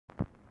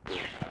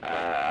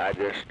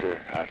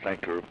I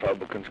think the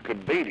Republicans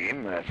could beat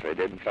him if they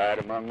didn't fight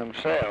among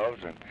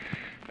themselves. And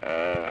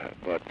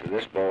but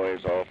this boy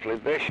is awfully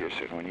vicious,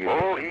 and when you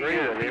agree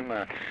with him,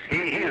 he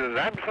is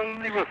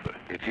absolutely ruthless.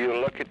 If you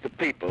look at the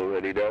people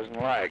that he doesn't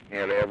like,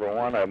 nearly every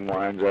one of them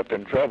winds up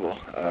in trouble.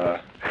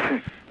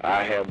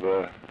 I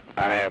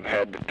have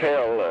had to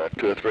tell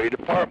 2 or 3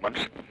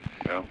 departments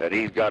that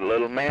he's got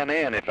little men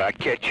in. If I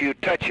catch you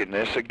touching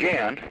this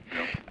again,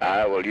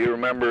 well, you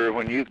remember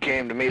when you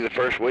came to me the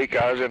first week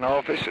I was in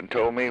office and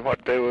told me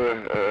what they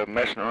were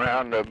messing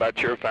around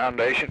about your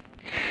foundation?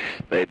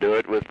 They do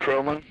it with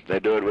Truman. They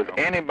do it with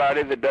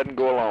anybody that doesn't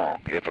go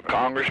along. If a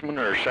congressman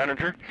or a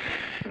senator,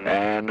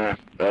 and the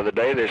other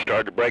day they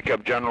started to break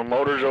up General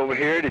Motors over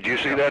here. Did you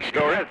see that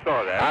story? I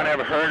saw that. I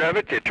never heard of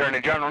it. The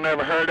Attorney General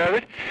never heard of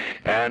it.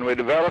 And we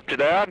developed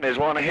it out, and there's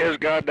one of his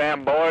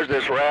goddamn boys,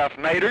 this Ralph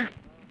Nader.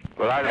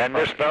 And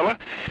this fella,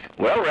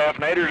 well, Ralph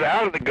Nader's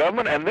out of the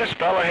government, and this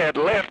fella had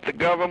left the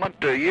government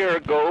a year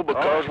ago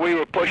because we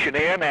were pushing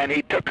in, and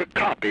he took a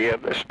copy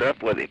of this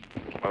stuff with him.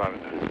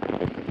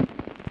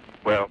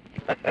 Well,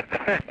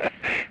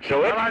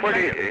 so it's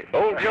pretty.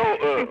 Old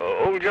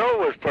Joe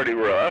was pretty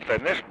rough,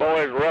 and this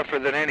boy is rougher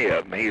than any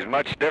of them. He's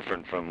much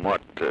different from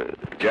what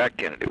Jack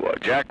Kennedy was.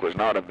 Jack was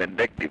not a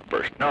vindictive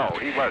person. No,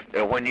 he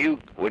wasn't.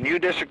 When you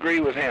disagree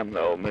with him,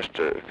 though,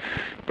 Mr.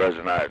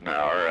 President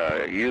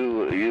Eisenhower,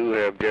 you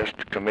have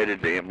just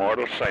committed the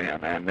immortal sin,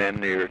 and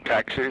then your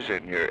taxes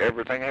and your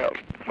everything else.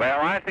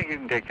 Well, I think you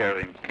can take care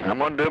of him. I'm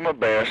going to do my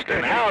best.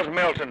 And how's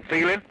Milton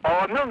feeling?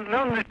 Oh,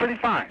 Milton is pretty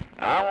fine.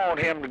 I want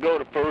him to go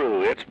to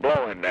Peru. It's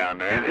blowing down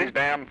there. These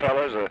damn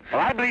fellas are...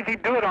 Well, I believe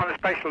he'd do it on a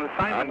special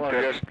assignment. I'm going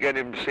to just get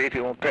him to see if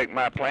he won't take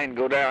my plane and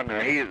go down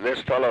there.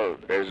 This fellow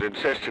is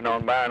insisting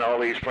on buying all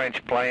these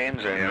French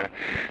planes, and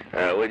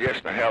we're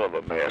just in a hell of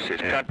a mess.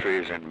 His country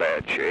is in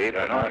bad shape,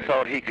 and I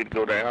thought he could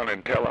go down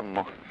and tell him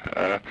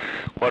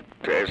what,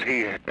 as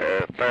he,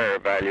 fair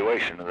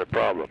evaluation of the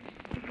problem.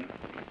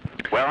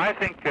 Well, I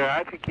think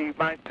he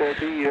might be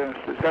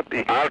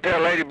susceptible. I'll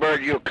tell Lady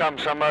Bird you'll come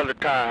some other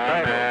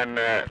time and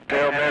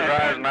tell Ms.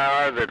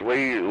 Eisenhower that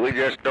we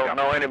just don't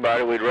know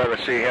anybody we'd rather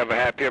see have a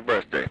happier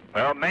birthday.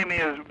 Well,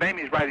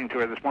 Mamie's writing to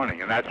her this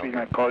morning, and that's the reason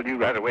I called you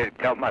right away to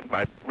tell my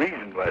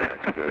reason was.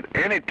 That's good.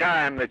 Any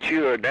time that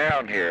you are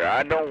down here,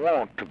 I don't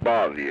want to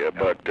bother you,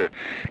 but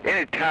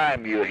any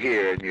time you're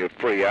here and you're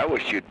free, I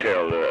wish you'd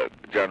tell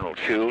General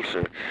Schultz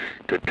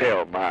to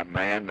tell my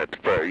man that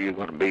you're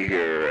going to be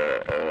here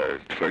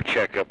for a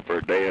checkup for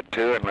a day or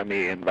two, and let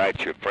me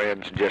invite your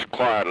friends and just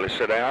quietly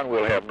sit down.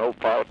 We'll have no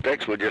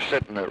politics. We'll just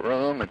sit in the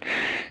room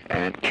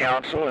and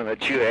counsel, and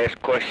let you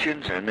ask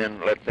questions, and then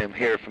let them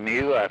hear from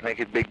you. I think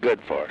it'd be good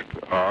for us.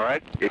 All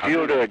right. If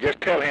you'll do it, just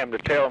tell him to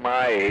tell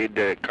my aide,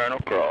 Colonel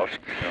Cross,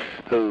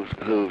 who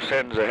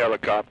sends the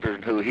helicopter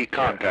and who he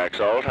contacts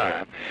all the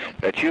time,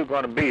 that you're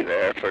going to be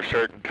there for a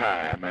certain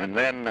time, and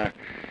then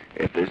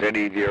if there's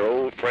any of your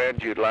old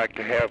friends you'd like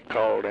to have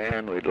called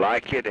in, we'd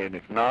like it, and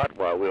if not,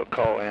 well, we'll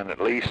call in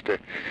at least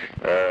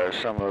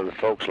some of the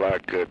folks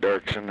like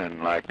Dirksen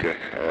and like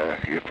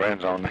your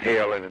friends on the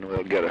Hill, and then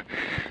we'll get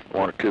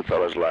one or two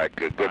fellows like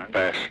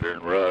Goodpaster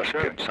and Rusk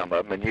and some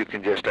of them, and you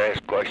can just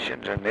ask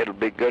questions, and it'll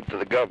be good for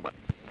the government.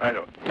 I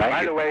know.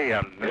 By the way,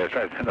 Mr.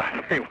 President,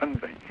 I'll say one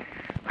thing.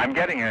 I'm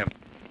getting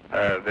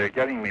they're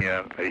getting me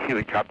a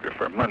helicopter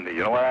for Monday.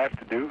 You know what I have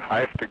to do?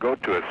 I have to go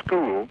to a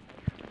school,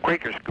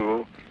 Quaker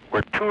school,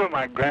 where 2 of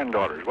my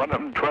granddaughters, one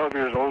of them 12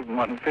 years old and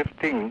one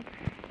 15,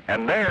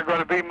 and they're going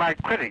to be my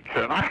critics,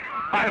 and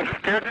I'm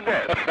scared to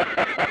death.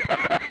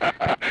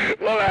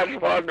 Well,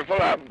 that's wonderful.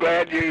 I'm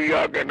glad you're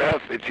young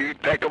enough that you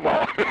take them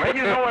on. Well,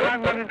 you know what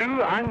I'm going to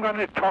do? I'm going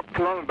to talk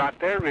to them about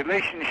their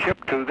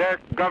relationship to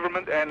their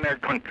government and their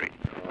country.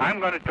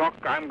 I'm going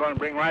to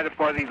bring right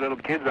before these little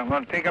kids, I'm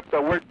going to take up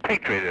the word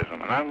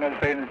patriotism, and I'm going to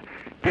say this.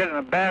 Getting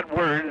a bad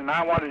word, and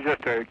I want to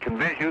just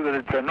convince you that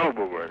it's a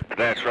noble word.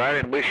 That's right,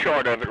 and we're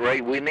short of it, Ray.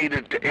 We need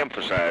it to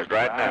emphasize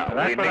right now.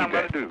 That's what I'm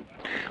going to do.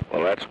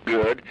 Well, that's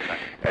good.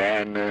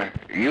 And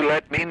you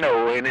let me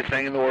know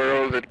anything in the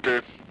world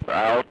that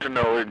I ought to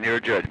know in your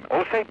judgment.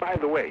 Oh, say, by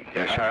the way,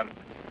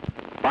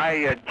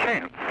 by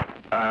chance,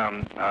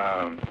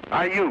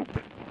 Ayub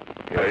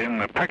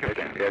in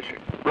Pakistan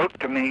wrote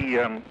to me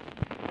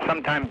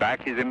some time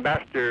back. His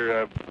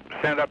ambassador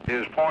sent up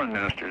his foreign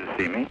minister to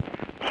see me.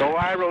 So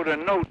I wrote a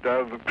note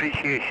of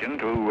appreciation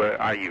to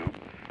Ayub.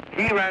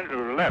 He ran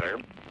a letter,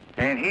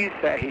 and he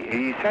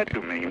said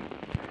to me,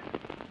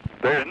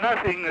 there's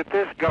nothing that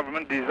this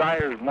government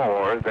desires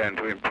more than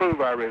to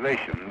improve our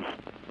relations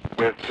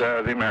with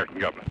the American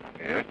government.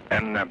 Yeah.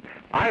 And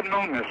I've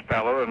known this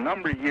fellow a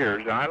number of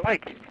years, and I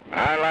like him.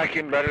 I like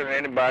him better than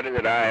anybody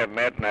that I have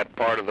met in that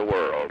part of the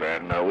world.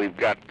 And we've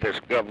got this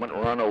government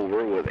run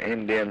over with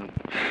Indian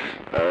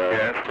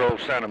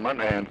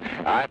pro-sentiment. And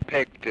I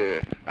picked,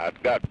 I've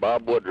got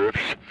Bob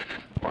Woodruff's,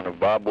 one of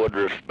Bob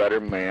Woodruff's better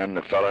men,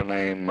 a fellow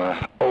named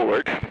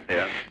Oehlert,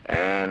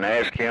 and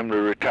asked him to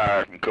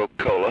retire from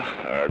Coca-Cola,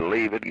 or to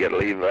leave it, get a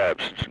leave of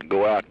absence, and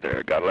go out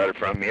there. Got a letter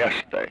from him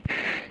yesterday.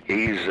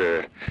 He's,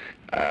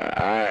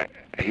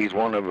 He's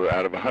one of,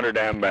 out of 100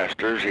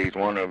 ambassadors, he's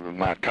one of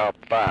my top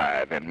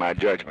 5 in my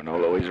judgment,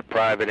 although he's a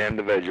private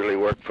individual. He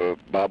worked for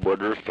Bob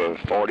Woodruff for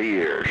 40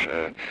 years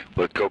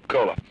with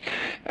Coca-Cola.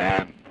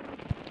 And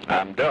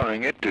I'm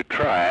doing it to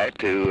try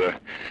to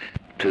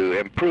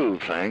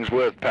improve things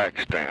with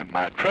Pakistan.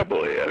 My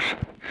trouble is,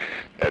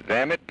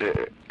 damn it,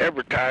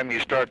 every time you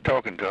start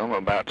talking to them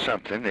about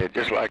something, they're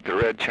just like the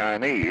Red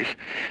Chinese.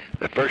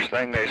 The first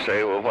thing they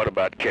say, well, what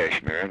about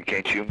Kashmir? And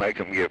can't you make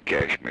them give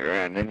Kashmir?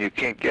 And then you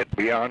can't get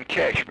beyond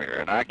Kashmir,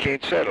 and I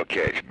can't settle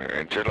Kashmir.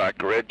 And just like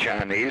the Red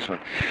Chinese, when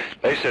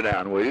they sit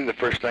down with you, the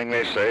first thing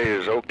they say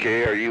is,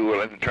 okay, are you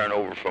willing to turn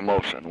over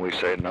Formosa? And we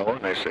say no,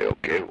 and they say,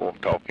 okay, we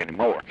won't talk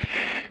anymore.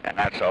 And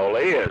that's all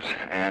there is.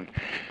 And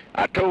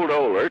I told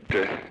Oehlert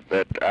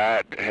that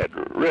I had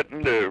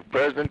written to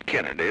President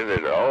Kennedy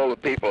that all the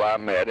people I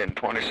met in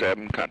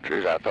 27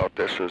 countries, I thought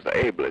this was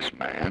the ablest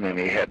man, and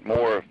he had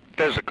more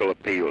physical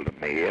appeal to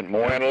me, and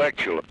more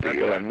intellectual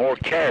appeal, and more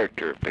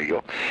character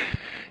appeal.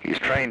 He's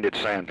trained at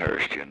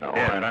Sandhurst, you know,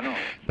 yeah, and I know.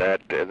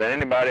 than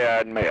anybody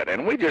I'd met.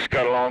 And we just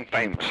got along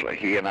famously.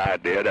 He and I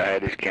did. I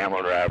had his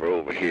camel driver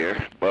over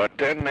here. But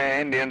then the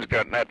Indians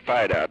got in that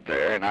fight out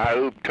there, and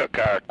Ayub took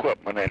our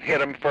equipment and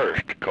hit him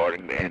first,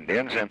 according to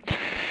Indians. And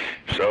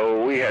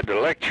so we had to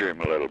lecture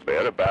him a little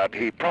bit about,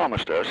 he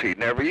promised us he'd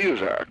never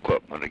use our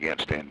equipment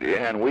against India,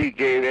 and we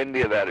gave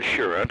India that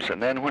assurance.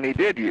 And then when he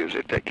did use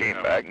it, they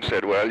came back and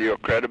said, well, your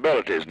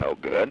credibility is no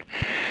good.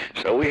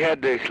 So we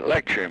had to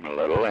lecture him a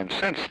little, and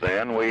since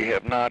then we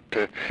have not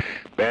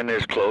been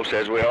as close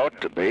as we ought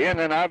to be. And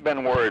then I've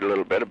been worried a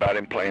little bit about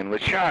him playing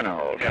with China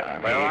all the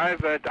time. Well,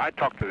 I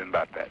talked to him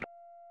about that.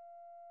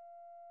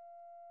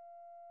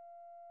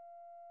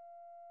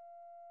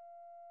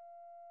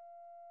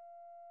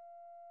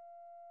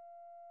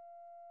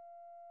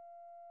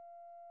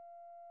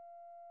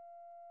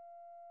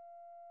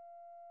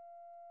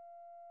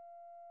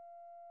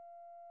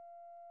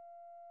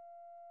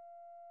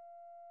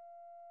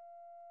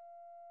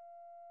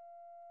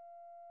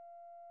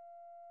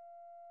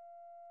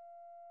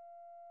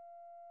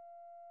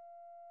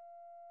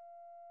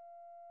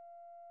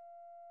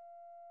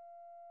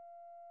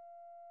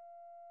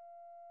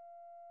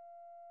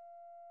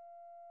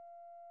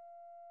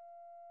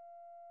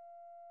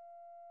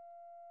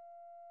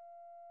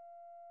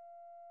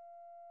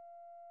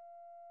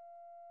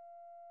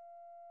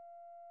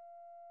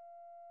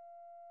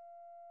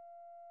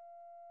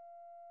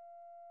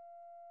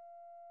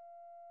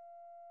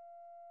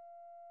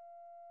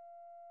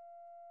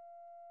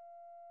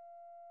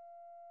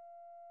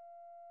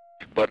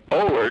 But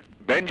Oehlert,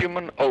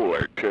 Benjamin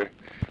Oehlert,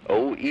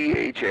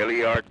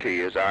 O-E-H-L-E-R-T,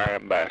 is our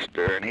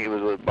ambassador, and he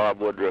was with Bob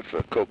Woodruff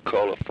at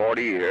Coca-Cola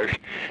 40 years.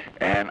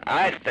 And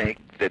I think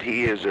that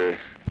he is a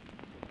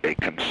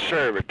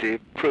conservative,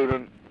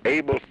 prudent,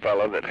 able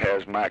fellow that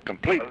has my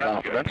complete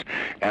confidence,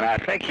 and I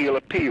think he'll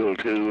appeal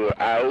to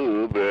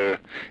Ayub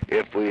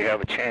if we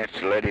have a chance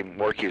to let him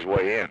work his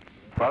way in.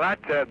 Well,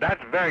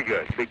 that's very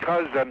good,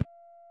 because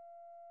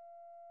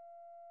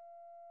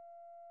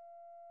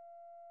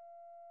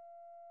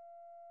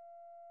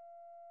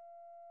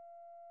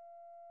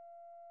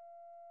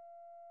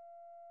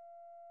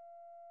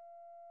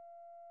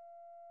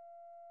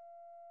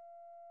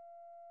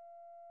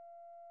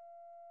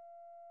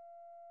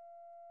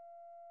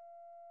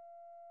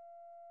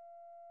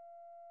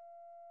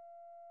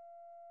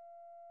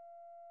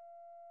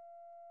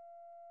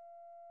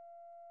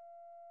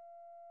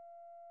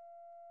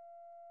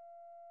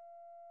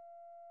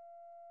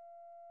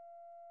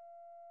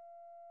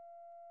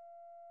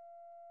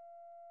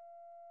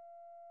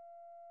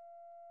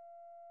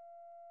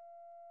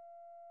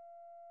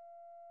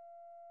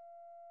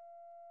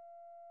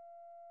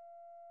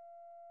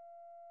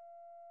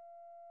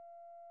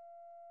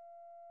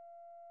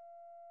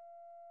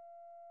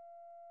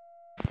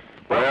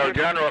Well,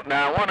 General,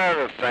 now one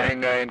other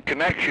thing, in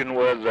connection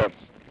with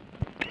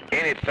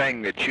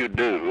anything that you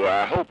do,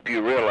 I hope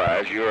you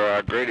realize you're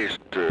our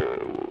greatest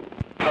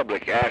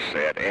public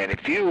asset, and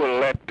if you will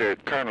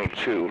let Colonel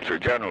Schultz or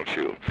General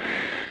Schultz,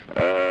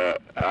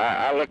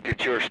 I looked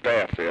at your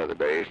staff the other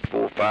day,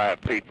 4 or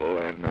 5 people,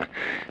 and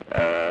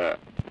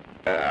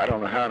I don't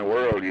know how in the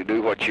world you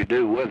do what you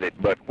do with it,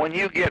 but when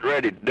you get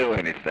ready to do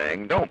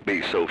anything, don't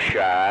be so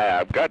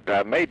shy.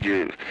 I made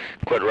you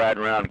quit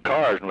riding around in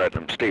cars and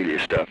letting them steal your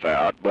stuff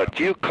out, but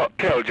you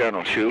tell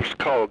General Schultz,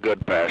 call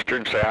Goodpaster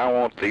and say, I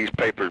want these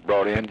papers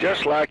brought in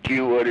just like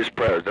you would as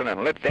president,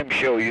 and let them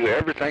show you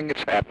everything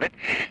that's happening,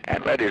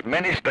 and let as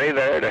many stay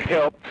there to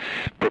help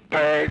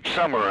prepare,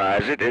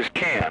 summarize it as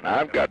can.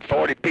 I've got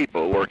 40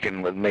 people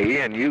working with me,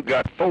 and you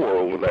got 4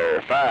 over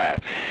there, 5.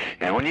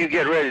 And when you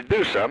get ready to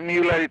do something,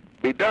 you let it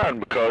be done,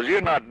 because you're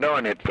not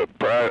doing it to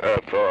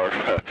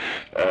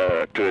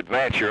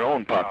advance your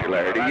own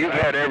popularity. You've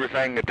had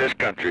everything that this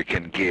country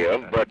can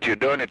give, but you're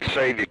doing it to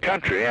save your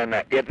country, and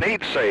it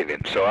needs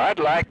saving. So I'd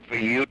like for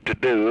you to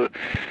do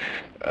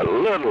a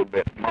little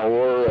bit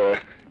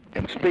more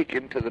and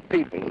speaking to the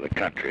people of the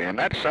country. And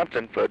that's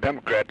something for a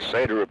Democrat to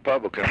say to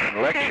Republicans in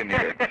election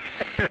year.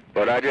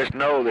 But I just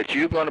know that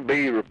you're going to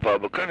be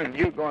Republican and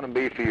you're going to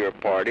be for your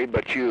party,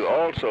 but you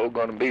also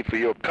going to be for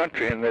your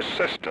country in this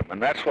system.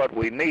 And that's what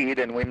we need,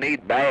 and we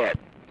need bad.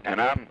 And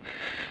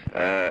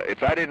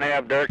if I didn't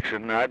have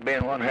Dirksen, I'd be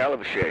in one hell of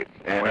a shape.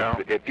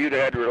 And if you'd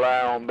had to rely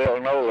on Bill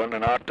Nolan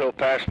and Otto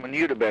Passman,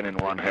 you'd have been in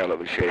one hell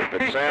of a shape.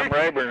 But Sam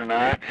Rayburn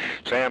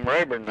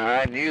and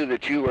I knew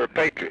that you were a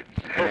patriot,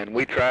 and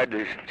we tried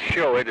to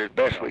show it as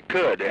best we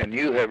could. And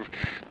you have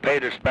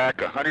paid us back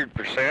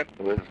 100%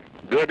 with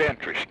good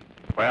interest.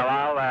 Well,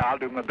 I'll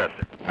do my best.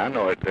 I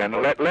know it. And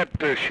let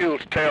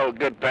Schultz tell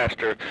good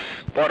pastor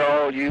what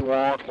all you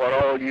want, what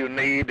all you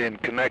need in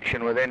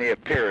connection with any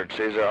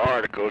appearances or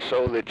articles,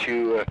 so that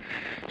you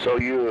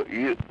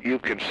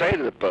can say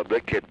to the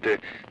public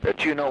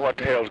that you know what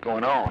the hell's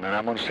going on. And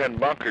I'm going to send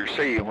Bunker to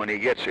see you when he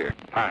gets here.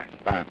 Fine.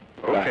 Fine.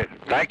 Okay. Bye.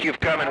 Thank you for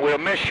coming. We'll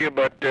miss you,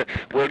 but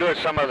we'll do it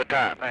some other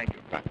time. Thank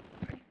you. Bye.